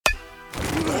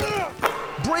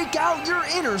break out your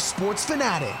inner sports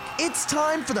fanatic. It's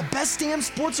time for the best damn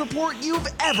sports report you've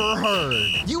ever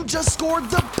heard. You just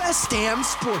scored the best damn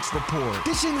sports report.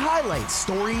 Dishing highlights,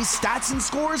 stories, stats, and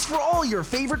scores for all your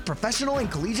favorite professional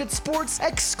and collegiate sports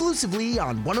exclusively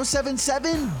on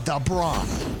 107.7 The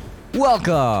Bronx.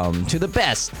 Welcome to the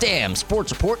best damn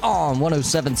sports report on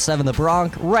 107.7 The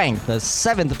Bronx, ranked the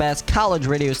 7th best college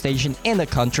radio station in the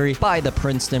country by the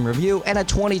Princeton Review and a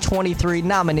 2023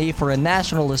 nominee for a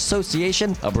National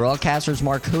Association of Broadcasters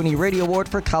Marconi Radio Award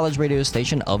for College Radio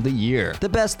Station of the Year. The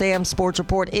best damn sports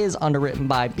report is underwritten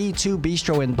by B2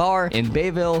 Bistro and Bar in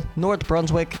Bayville, North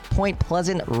Brunswick, Point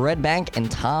Pleasant, Red Bank, and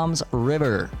Toms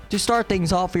River. To start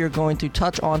things off, we are going to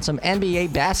touch on some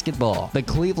NBA basketball. The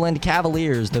Cleveland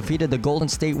Cavaliers defeated the Golden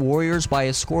State Warriors by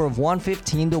a score of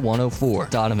 115 to 104.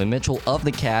 Donovan Mitchell of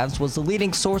the Cavs was the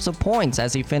leading source of points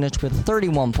as he finished with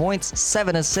 31 points,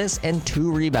 7 assists, and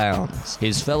 2 rebounds.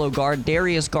 His fellow guard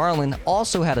Darius Garland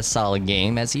also had a solid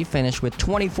game as he finished with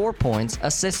 24 points,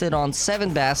 assisted on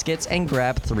 7 baskets, and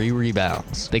grabbed 3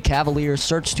 rebounds. The Cavaliers'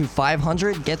 search to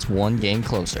 500 gets one game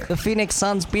closer. The Phoenix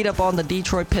Suns beat up on the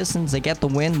Detroit Pistons to get the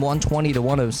win 120 to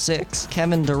 106.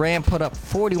 Kevin Durant put up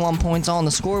 41 points on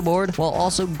the scoreboard while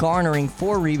also garnering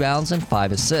 4 rebounds and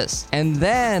 5 assists. And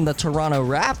then the Toronto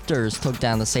Raptors took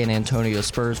down the San Antonio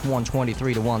Spurs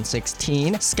 123 to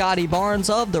 116. Scotty Barnes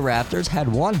of the Raptors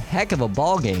had one heck of a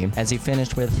ball game as he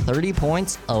finished with 30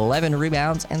 points, 11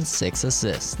 rebounds, and 6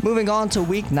 assists. Moving on to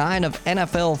week 9 of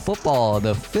NFL football,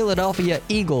 the Philadelphia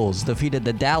Eagles defeated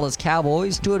the Dallas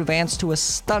Cowboys to advance to a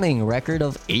stunning record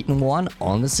of 8-1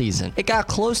 on the season. It got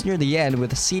close near the end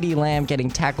with CeeDee Lamb getting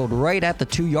tackled right at the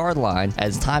 2-yard line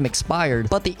as time expired,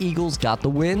 but the Eagles got the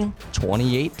win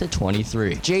 28 to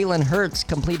 23. Jalen Hurts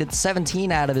completed 17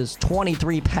 out of his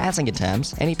 23 passing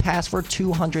attempts, and he passed for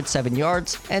 207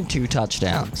 yards and 2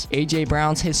 touchdowns. A.J.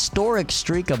 Brown's historic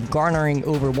streak of garnering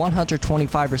over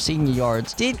 125 receiving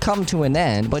yards did come to an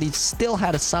end, but he still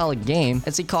had a solid game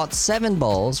as he caught 7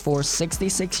 balls for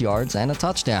 66 yards and a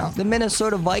touchdown. The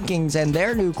Minnesota Vikings and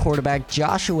their new quarterback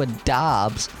Joshua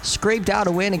Dobbs scraped out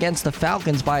a win against the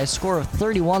Falcons by a score of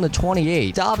 31 to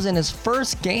 28. Dobbs in his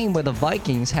first game with the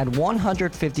Vikings had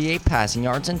 158 passing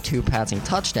yards and 2 passing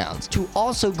touchdowns, to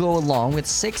also go along with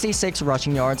 66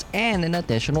 rushing yards and an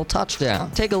additional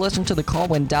touchdown. Take a listen to the call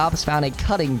when Dobbs found a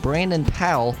cutting Brandon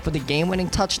Powell for the game-winning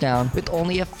touchdown with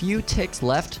only a few ticks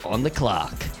left on the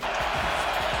clock.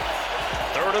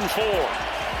 3rd and 4.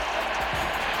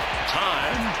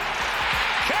 Time.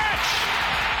 Catch!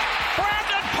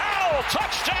 Brandon Powell!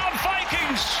 Touchdown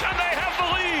Vikings! And they have the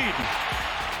lead!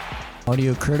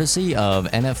 Audio courtesy of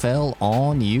NFL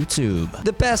on YouTube.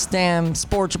 The best damn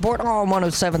sports report on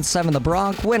 107.7 The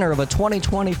Bronx, winner of a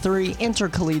 2023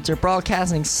 Intercollegiate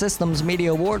Broadcasting Systems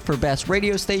Media Award for Best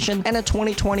Radio Station and a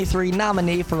 2023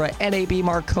 nominee for a NAB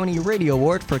Marconi Radio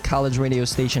Award for College Radio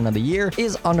Station of the Year,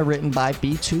 is underwritten by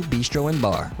B2 Bistro and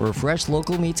Bar, where fresh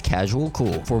local meets casual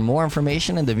cool. For more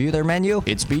information and to view their menu,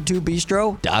 it's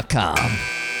b2bistro.com.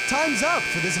 Time's up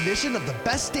for this edition of the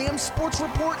Best Damn Sports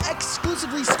Report,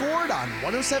 exclusively scored on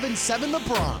 107.7 The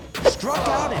Bronx. Struck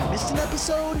out and missed an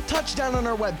episode? Touchdown on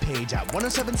our webpage at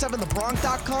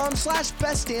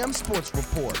 1077thebronx.com/Best Damn Sports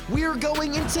Report. We're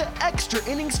going into extra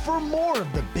innings for more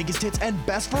of the biggest hits and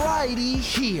best variety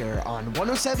here on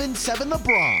 107.7 The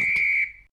Bronx.